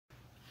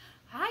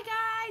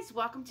guys,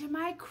 welcome to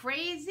my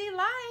crazy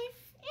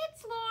life.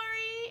 It's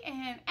Lori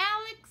and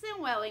Alex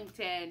in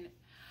Wellington.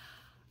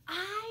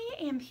 I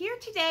am here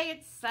today.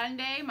 It's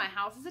Sunday. My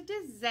house is a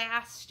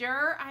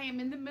disaster. I am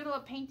in the middle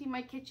of painting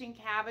my kitchen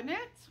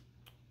cabinet.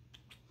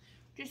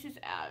 This is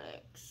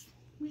Alex.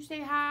 Will you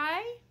say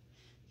hi?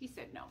 He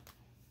said no.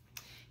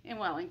 And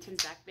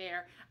Wellington's back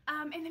there.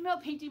 In the middle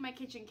of painting my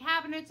kitchen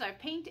cabinets. I have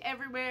paint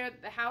everywhere.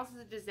 The house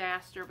is a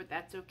disaster, but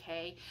that's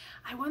okay.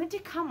 I wanted to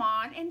come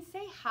on and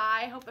say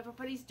hi. I hope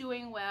everybody's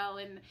doing well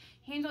and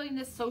handling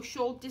this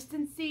social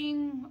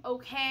distancing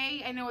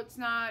okay. I know it's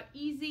not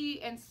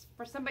easy, and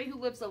for somebody who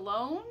lives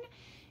alone,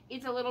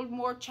 it's a little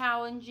more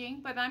challenging,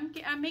 but I'm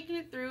making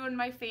it through, and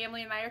my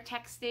family and I are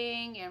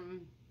texting,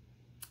 and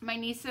my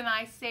niece and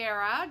I,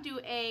 Sarah, do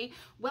a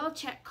well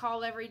check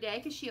call every day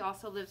because she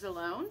also lives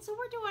alone. So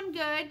we're doing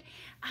good.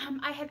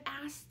 I had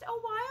asked a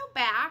while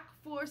back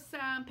for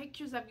some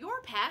pictures of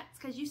your pets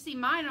because you see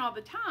mine all the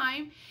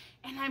time.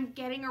 And I'm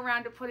getting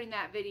around to putting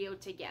that video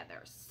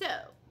together. So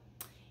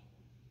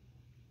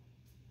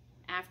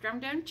after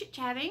I'm done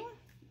chit-chatting,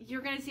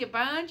 you're going to see a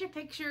bunch of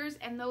pictures.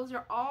 And those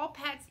are all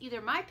pets,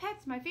 either my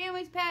pets, my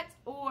family's pets,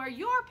 or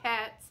your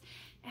pets.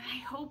 And I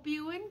hope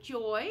you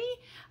enjoy.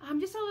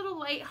 Just a little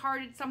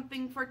lighthearted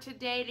something for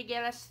today to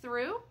get us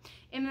through.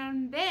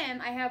 And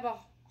then I have a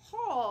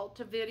haul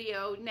to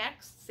video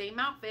next, same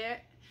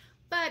outfit,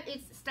 but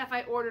it's stuff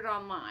I ordered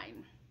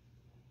online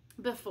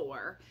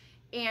before.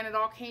 And it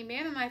all came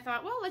in, and I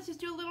thought, well, let's just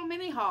do a little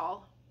mini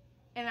haul.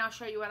 And I'll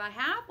show you what I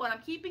have, what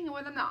I'm keeping, and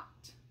what I'm not.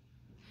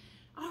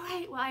 All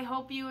right, well, I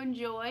hope you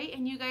enjoy,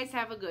 and you guys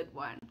have a good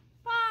one.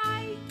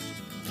 Bye.